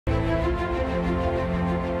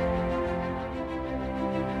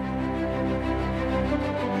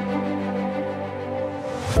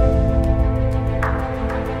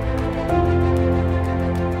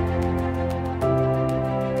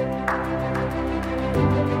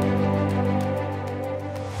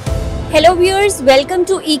Hello viewers, welcome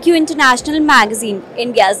to EQ International Magazine,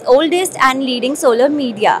 India's oldest and leading solar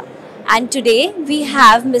media. And today we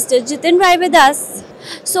have Mr. Jitin Rai with us.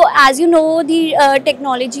 So as you know, the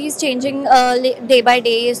technology is changing day by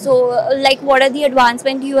day. So what are the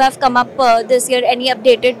advancements you have come up this year? Any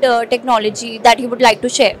updated technology that you would like to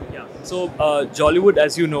share? Yeah. So Jolywood,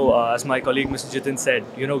 as you know, as my colleague Mr. Jitin said,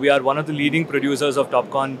 we are one of the leading producers of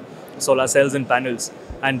TOPCon solar cells and panels.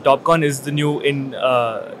 And TOPCon is the new in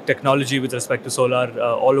technology with respect to solar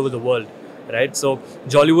all over the world, right? So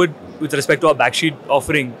Jolywood, with respect to our backsheet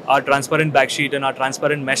offering, our transparent backsheet and our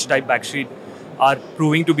transparent mesh type backsheet are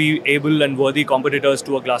proving to be able and worthy competitors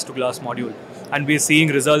to a glass-to-glass module. And we're seeing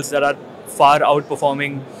results that are far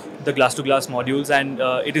outperforming the glass-to-glass modules, and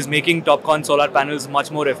it is making TOPCon solar panels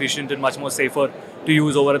much more efficient and much more safer to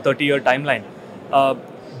use over a 30-year timeline.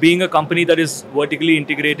 Being a company that is vertically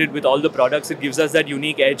integrated with all the products, it gives us that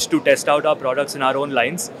unique edge to test out our products in our own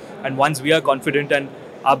lines. And once we are confident and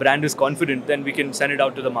our brand is confident, then we can send it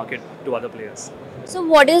out to the market to other players. So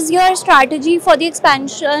what is your strategy for the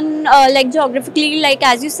expansion, geographically,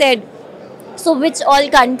 as you said? So which all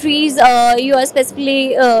countries you are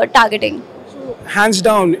specifically targeting? So hands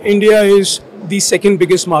down, India is the second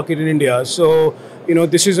biggest market in India. So,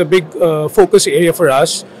 this is a big focus area for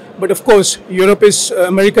us. But of course,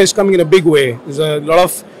 America is coming in a big way. There's a lot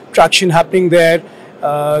of traction happening there.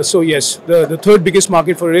 So yes, the third biggest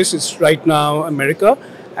market for us is right now America.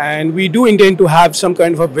 And we do intend to have some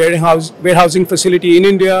kind of a warehousing facility in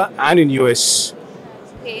India and in US.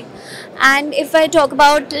 Okay. And if I talk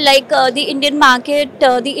about the Indian market,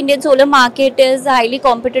 the Indian solar market is highly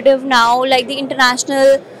competitive now. Like the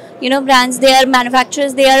international, brands, their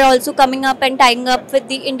manufacturers, they are also coming up and tying up with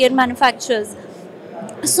the Indian manufacturers.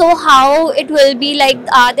 So how it will be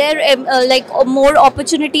are there more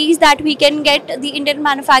opportunities that we can get the Indian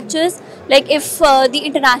manufacturers, if the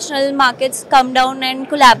international markets come down and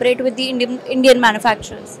collaborate with the Indian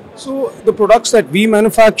manufacturers? So the products that we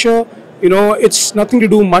manufacture, it's nothing to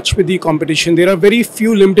do much with the competition. There are very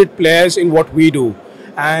few limited players in what we do.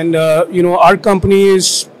 And, our company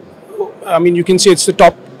is, you can say it's the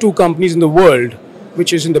top 2 companies in the world,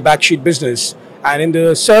 which is in the backsheet business. And in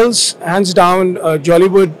the cells, hands down,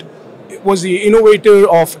 Jolywood was the innovator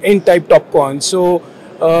of N-type TOPCon. So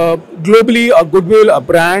globally, our goodwill, our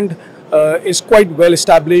brand is quite well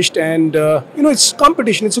established, and it's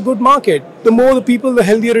competition. It's a good market. The more the people, the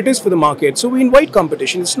healthier it is for the market. So we invite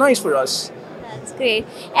competition. It's nice for us. That's great.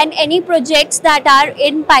 And any projects that are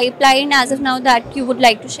in pipeline as of now that you would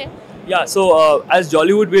like to share? Yeah. So as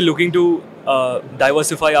Jolywood, we're looking to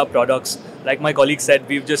diversify our products. Like my colleague said,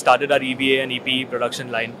 we've just started our EVA and EPE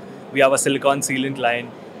production line. We have a silicon sealant line.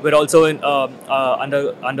 We're also in,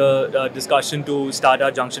 under discussion to start our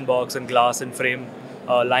junction box and glass and frame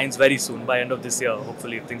lines very soon, by end of this year,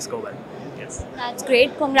 hopefully, if things go well. Yes. That's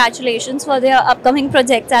great. Congratulations for the upcoming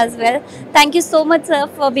projects as well. Thank you so much, sir,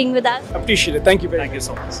 for being with us. Appreciate it. Thank you very much. Thank you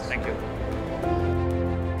so much. Thank you.